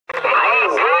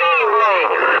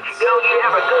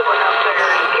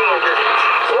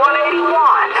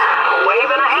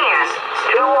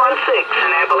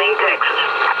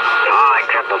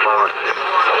Lord.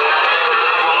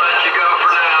 We'll let you go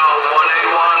for now.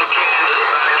 181 Kansas,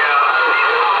 back out.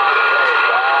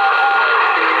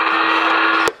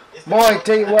 Boy, I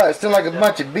tell you what, it's still like a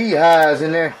bunch of beehives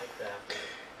in there.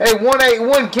 Hey,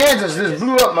 181 Kansas just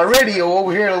blew up my radio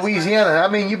over here in Louisiana. I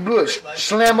mean, you blew it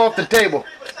slam off the table.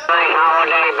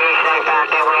 Holiday, be safe out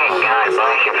there, and God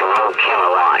bless you from old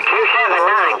Kilowatt.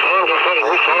 279 Kansas City,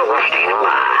 we said we're standing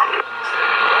by.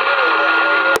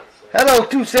 Hello,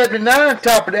 279,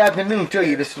 top of the afternoon to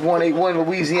you. This is 181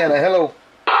 Louisiana. Hello.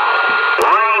 181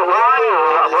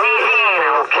 Louisiana,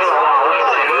 old Kilowatt.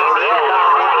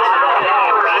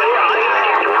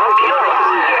 Old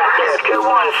Kilowatt.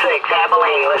 216,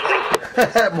 Abilene, listening.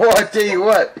 Boy, I tell you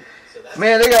what.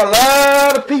 Man, they got a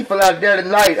lot of people out there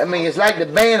tonight. I mean, it's like the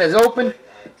band is open.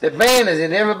 The band is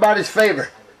in everybody's favor.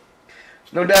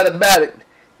 No doubt about it.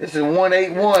 This is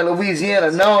 181 Louisiana,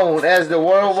 known as the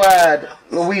worldwide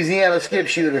Louisiana skip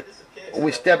shooter.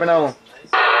 We're stepping on.